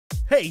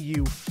Hey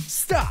you,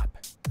 stop!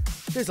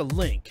 There's a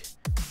link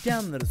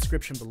down in the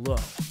description below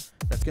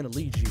that's gonna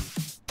lead you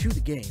to the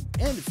game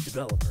and its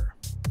developer.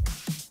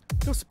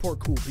 Go support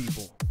cool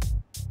people.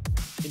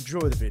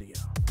 Enjoy the video.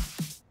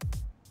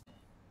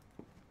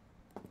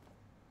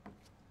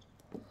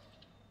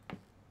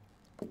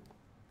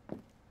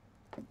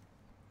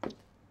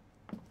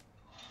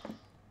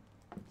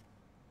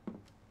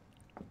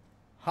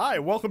 Hi,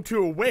 welcome to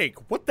Awake.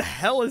 What the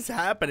hell is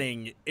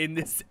happening in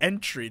this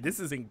entry? This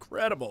is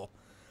incredible.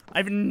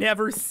 I've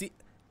never seen...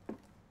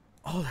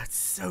 Oh, that's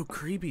so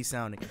creepy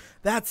sounding.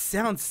 That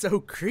sounds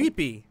so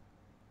creepy.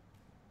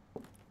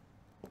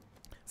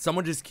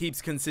 Someone just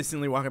keeps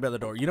consistently walking by the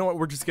door. You know what?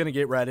 We're just gonna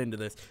get right into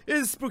this. It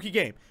is a spooky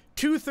game.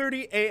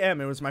 2:30 a.m.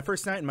 It was my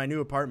first night in my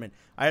new apartment.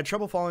 I had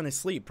trouble falling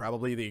asleep.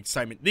 Probably the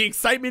excitement. The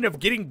excitement of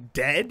getting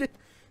dead?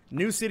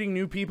 New city,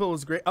 new people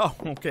was great. Oh,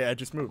 okay, I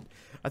just moved.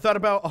 I thought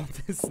about all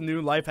this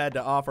new life had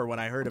to offer when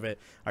I heard of it.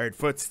 I heard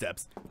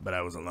footsteps, but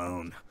I was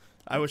alone.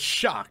 I was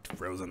shocked,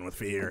 frozen with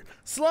fear.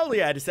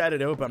 Slowly, I decided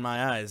to open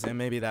my eyes, and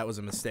maybe that was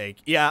a mistake.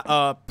 Yeah,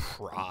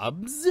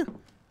 probs?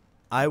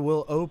 I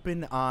will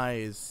open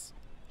eyes.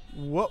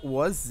 What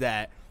was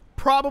that?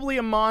 Probably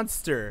a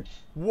monster.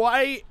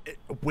 Why?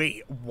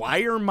 Wait,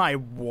 why are my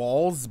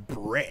walls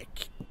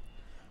brick?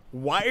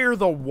 Why are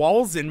the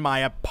walls in my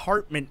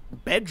apartment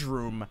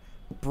bedroom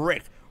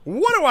brick?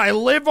 What do I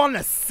live on the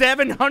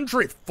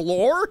 700th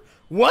floor?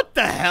 What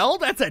the hell?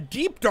 That's a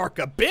deep, dark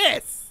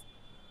abyss.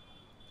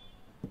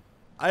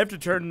 I have to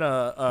turn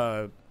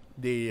the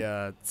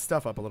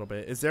stuff up a little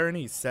bit. Is there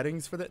any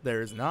settings for that?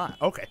 There is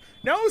not. Okay.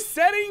 No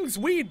settings.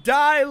 We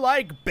die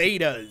like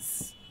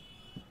betas.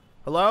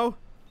 Hello?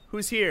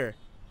 Who's here?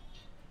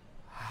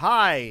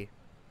 Hi.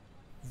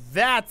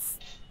 That's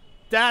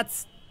a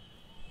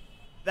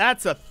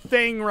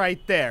thing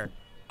right there.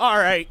 All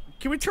right.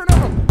 Can we turn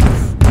on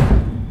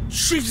the...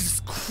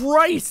 Jesus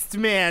Christ,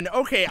 man.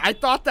 Okay, I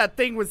thought that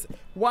thing was...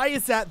 Why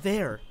is that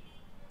there?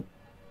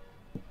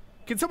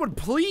 Can someone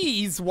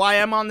please why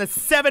I'm on the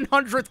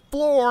 700th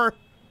floor?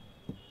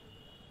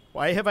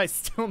 Why have I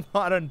still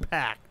not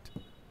unpacked?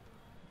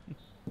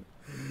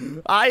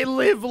 I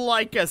live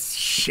like a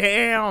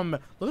sham.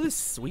 Look at this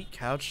sweet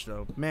couch,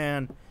 though.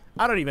 Man,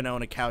 I don't even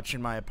own a couch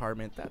in my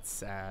apartment. That's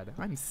sad.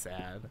 I'm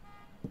sad.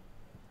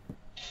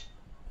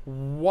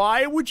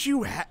 Why would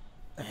you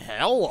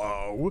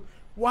Hello?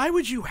 Why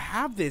would you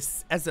have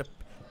this as a...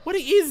 What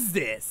is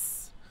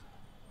this?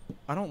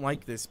 I don't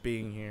like this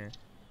being here.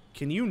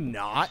 Can you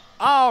not?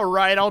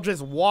 Alright, I'll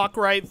just walk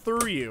right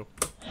through you.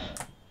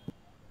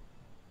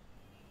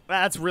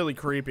 That's really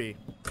creepy.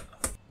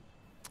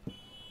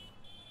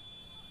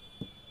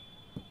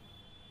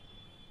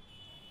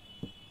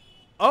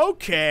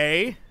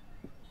 Okay.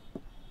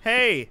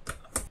 Hey.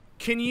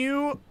 Can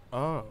you...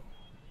 Oh.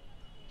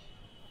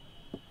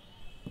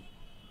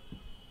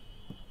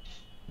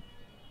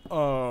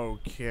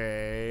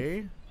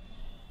 Okay.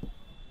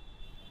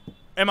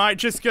 Am I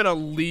just gonna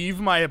leave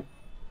my...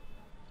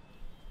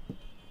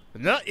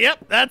 No,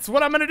 yep, that's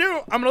what I'm gonna do.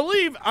 I'm gonna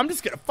leave. I'm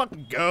just gonna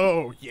fucking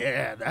go.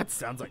 Yeah, that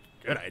sounds like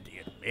a good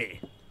idea to me.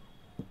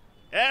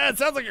 Yeah, it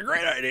sounds like a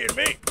great idea to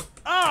me.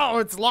 Oh,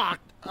 it's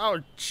locked.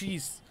 Oh,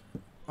 jeez.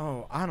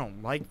 Oh, I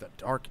don't like the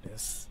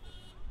darkness.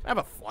 I have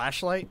a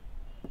flashlight.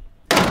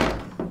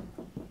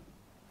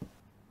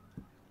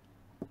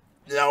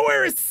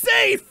 Nowhere is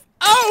safe.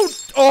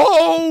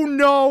 Oh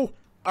no.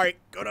 All right,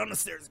 go down the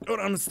stairs. Go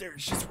down the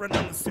stairs. Just run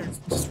down the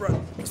stairs. Just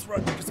run. Just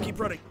run. Just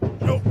keep running.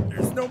 No,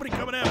 there's nobody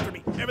coming after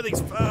me.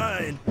 Everything's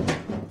fine.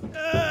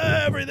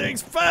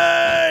 Everything's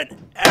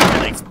fine.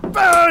 Everything's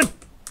fine.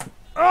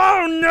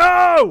 Oh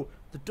no!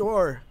 The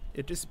door,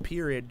 it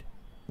disappeared.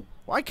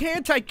 Why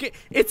can't I get...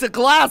 It's a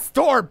glass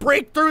door.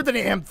 Break through the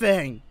damn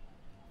thing.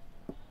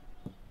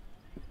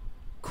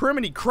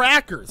 Criminy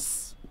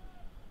crackers.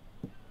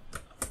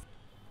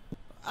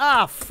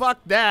 Ah, fuck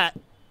that.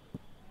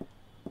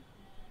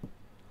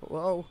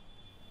 Hello?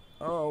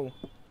 Oh.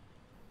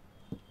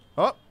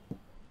 Oh.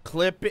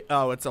 Clip it.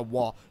 Oh, it's a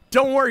wall.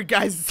 Don't worry,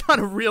 guys. It's not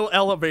a real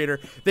elevator.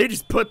 They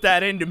just put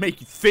that in to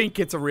make you think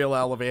it's a real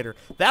elevator.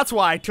 That's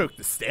why I took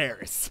the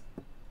stairs.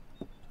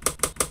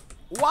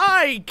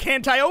 Why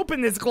can't I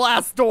open this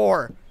glass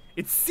door?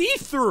 It's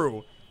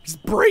see-through.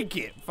 Just break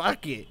it.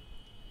 Fuck it.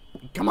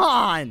 Come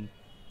on.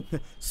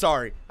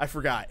 Sorry, I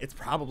forgot. It's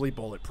probably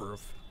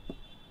bulletproof.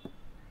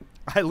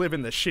 I live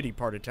in the shitty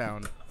part of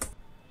town.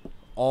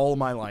 All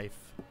my life.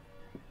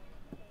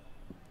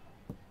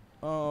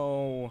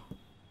 Oh.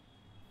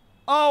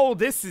 Oh,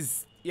 this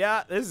is...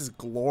 Yeah, this is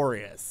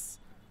glorious.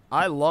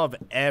 I love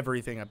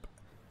everything.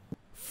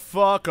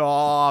 Fuck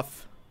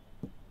off.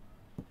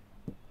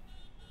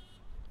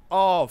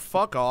 Oh,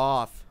 fuck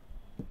off.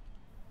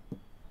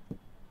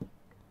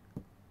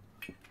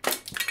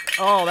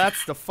 Oh,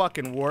 that's the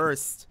fucking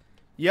worst.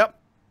 Yep.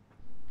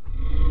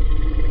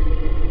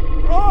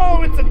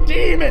 Oh, it's a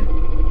demon!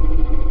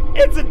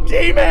 It's a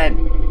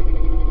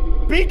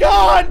demon! Be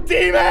gone,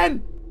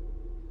 demon!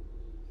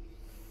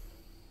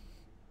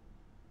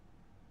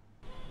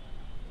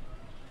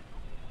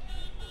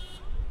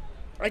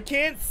 I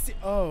can't see.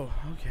 Oh,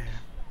 okay.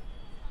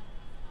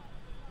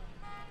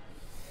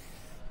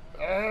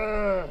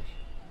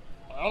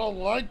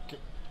 like it.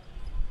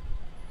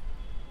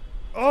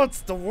 Oh,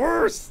 it's the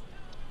worst.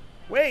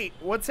 Wait,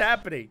 what's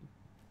happening?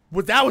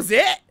 That was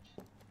it?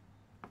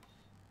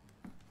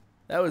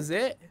 That was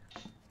it?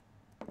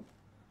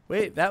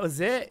 Wait, that was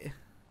it?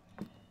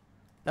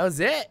 That was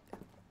it?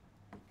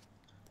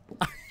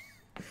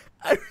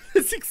 I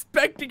was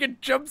expecting a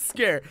jump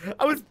scare.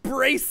 I was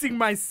bracing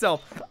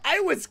myself. I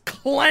was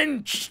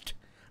clenched.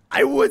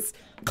 I was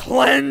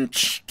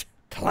clenched.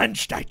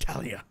 Clenched, I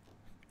tell you.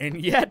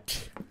 And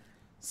yet,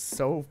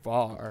 so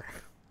far.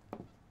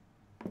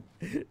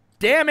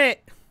 Damn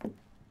it!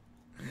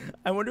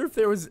 I wonder if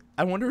there was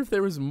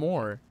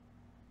more.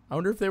 I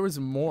wonder if there was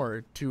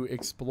more to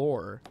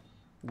explore.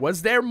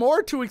 Was there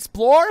more to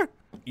explore?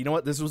 You know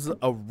what? This was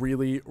a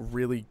really,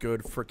 really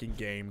good freaking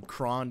game.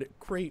 Cron,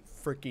 great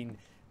freaking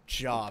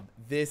job.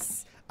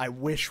 This, I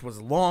wish, was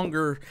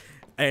longer,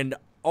 and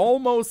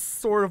almost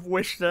sort of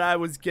wish that I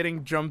was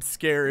getting jump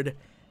scared,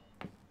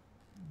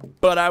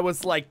 but I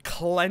was like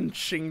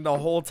clenching the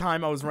whole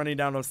time I was running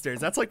down those stairs.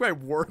 That's like my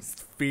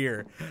worst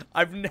fear.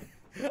 I've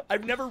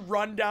never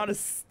run down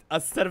a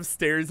set of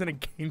stairs in a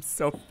game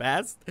so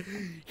fast.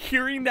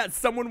 Hearing that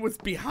someone was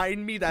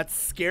behind me, that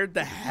scared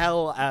the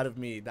hell out of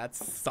me. That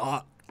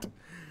sucked.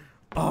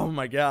 Oh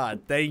my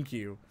god, thank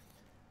you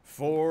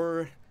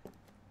for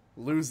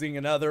losing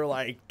another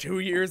like 2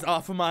 years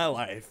off of my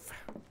life.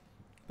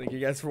 Thank you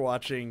guys for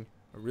watching.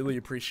 I really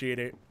appreciate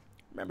it.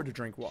 Remember to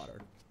drink water.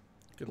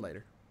 Good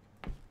later.